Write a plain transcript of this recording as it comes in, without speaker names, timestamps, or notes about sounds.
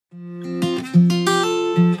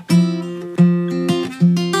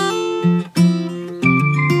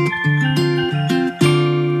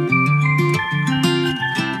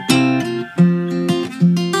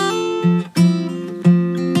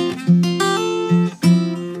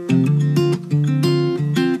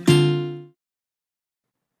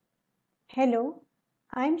Hello,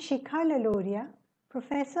 I'm Shikha Laloria,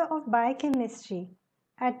 Professor of Biochemistry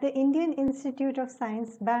at the Indian Institute of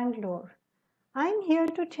Science, Bangalore. I'm here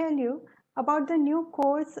to tell you about the new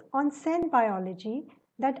course on cell biology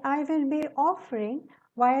that I will be offering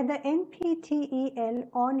via the NPTEL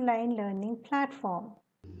online learning platform.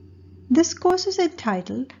 This course is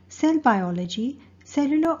entitled Cell Biology,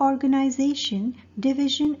 Cellular Organization,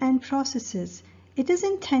 Division and Processes. It is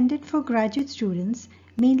intended for graduate students,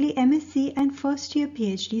 mainly MSc and first-year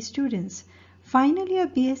PhD students. Final year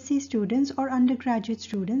BSc students or undergraduate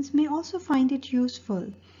students may also find it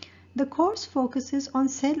useful. The course focuses on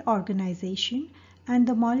cell organization and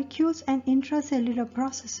the molecules and intracellular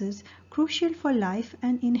processes crucial for life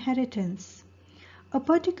and inheritance. A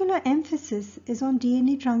particular emphasis is on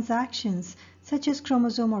DNA transactions such as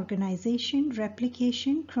chromosome organization,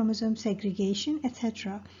 replication, chromosome segregation,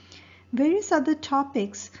 etc. Various other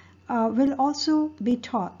topics will also be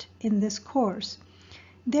taught in this course.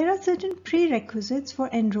 There are certain prerequisites for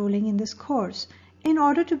enrolling in this course. In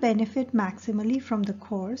order to benefit maximally from the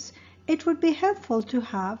course, it would be helpful to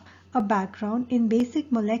have a background in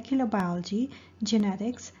basic molecular biology,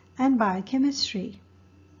 genetics, and biochemistry.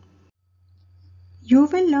 You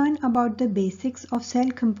will learn about the basics of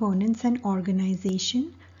cell components and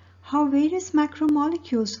organization, how various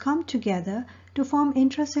macromolecules come together to form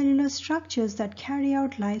intracellular structures that carry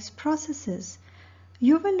out life's processes.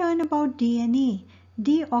 You will learn about DNA,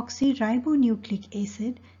 deoxyribonucleic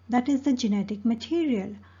acid, that is the genetic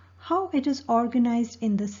material, how it is organized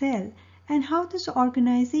in the cell, and how this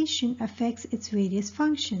organization affects its various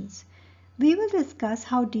functions. We will discuss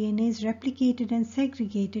how DNA is replicated and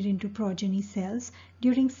segregated into progeny cells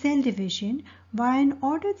during cell division via an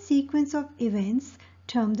ordered sequence of events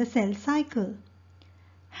termed the cell cycle.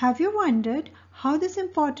 Have you wondered how this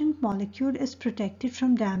important molecule is protected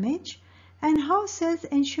from damage and how cells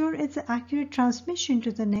ensure its accurate transmission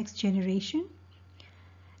to the next generation?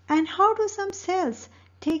 And how do some cells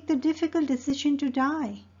take the difficult decision to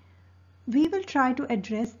die? We will try to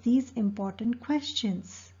address these important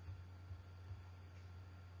questions.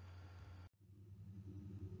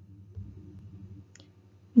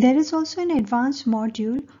 There is also an advanced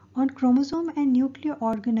module on chromosome and nuclear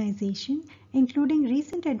organization, including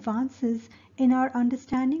recent advances in our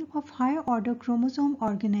understanding of higher order chromosome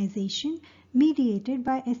organization mediated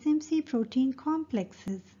by SMC protein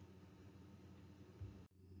complexes.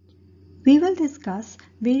 We will discuss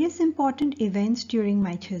various important events during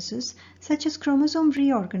mitosis, such as chromosome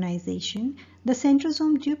reorganization, the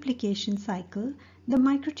centrosome duplication cycle, the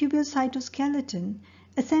microtubule cytoskeleton,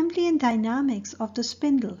 assembly and dynamics of the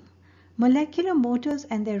spindle, molecular motors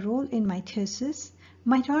and their role in mitosis,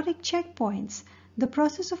 mitotic checkpoints, the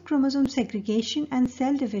process of chromosome segregation and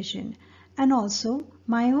cell division, and also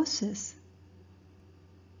meiosis.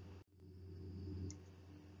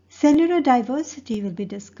 Cellular diversity will be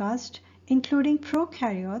discussed, including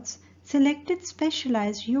prokaryotes, selected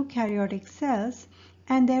specialized eukaryotic cells,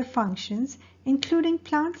 and their functions, including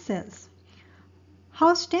plant cells.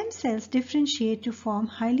 How stem cells differentiate to form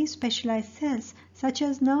highly specialized cells such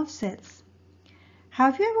as nerve cells.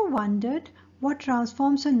 Have you ever wondered what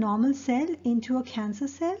transforms a normal cell into a cancer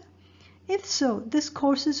cell? If so, this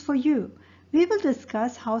course is for you. We will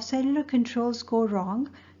discuss how cellular controls go wrong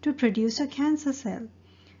to produce a cancer cell.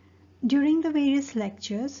 During the various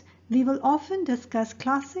lectures, we will often discuss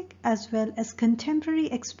classic as well as contemporary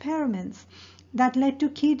experiments that led to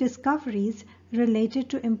key discoveries related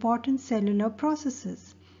to important cellular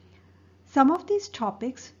processes. Some of these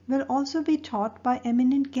topics will also be taught by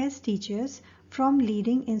eminent guest teachers from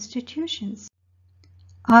leading institutions.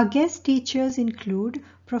 Our guest teachers include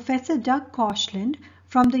Professor Doug Koshland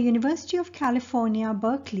from the University of California,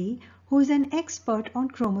 Berkeley, who is an expert on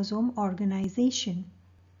chromosome organization.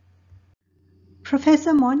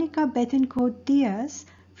 Professor Monica Betancourt-Diaz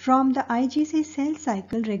from the IGC Cell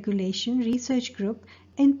Cycle Regulation Research Group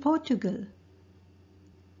in Portugal.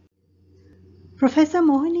 Professor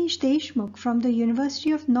Mohanish Deshmukh from the University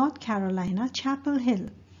of North Carolina, Chapel Hill.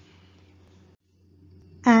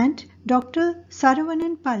 And Dr.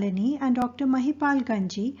 Saravanan Palani and Dr. Mahipal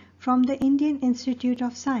Ganji from the Indian Institute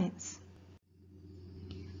of Science.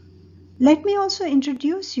 Let me also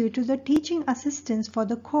introduce you to the teaching assistants for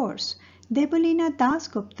the course, Debolina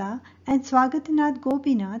Dasgupta and Swagatinath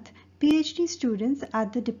Gopinath, PhD students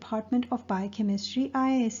at the Department of Biochemistry,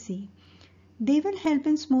 IISc. They will help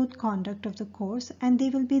in smooth conduct of the course and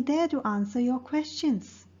they will be there to answer your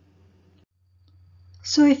questions.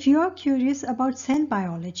 So if you are curious about cell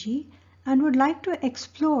biology and would like to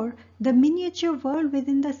explore the miniature world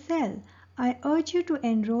within the cell, I urge you to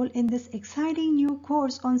enroll in this exciting new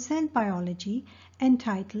course on cell biology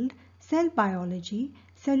entitled cell biology,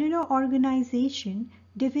 cellular organization,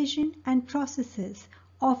 division and processes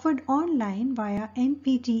offered online via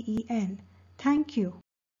NPTEL. Thank you.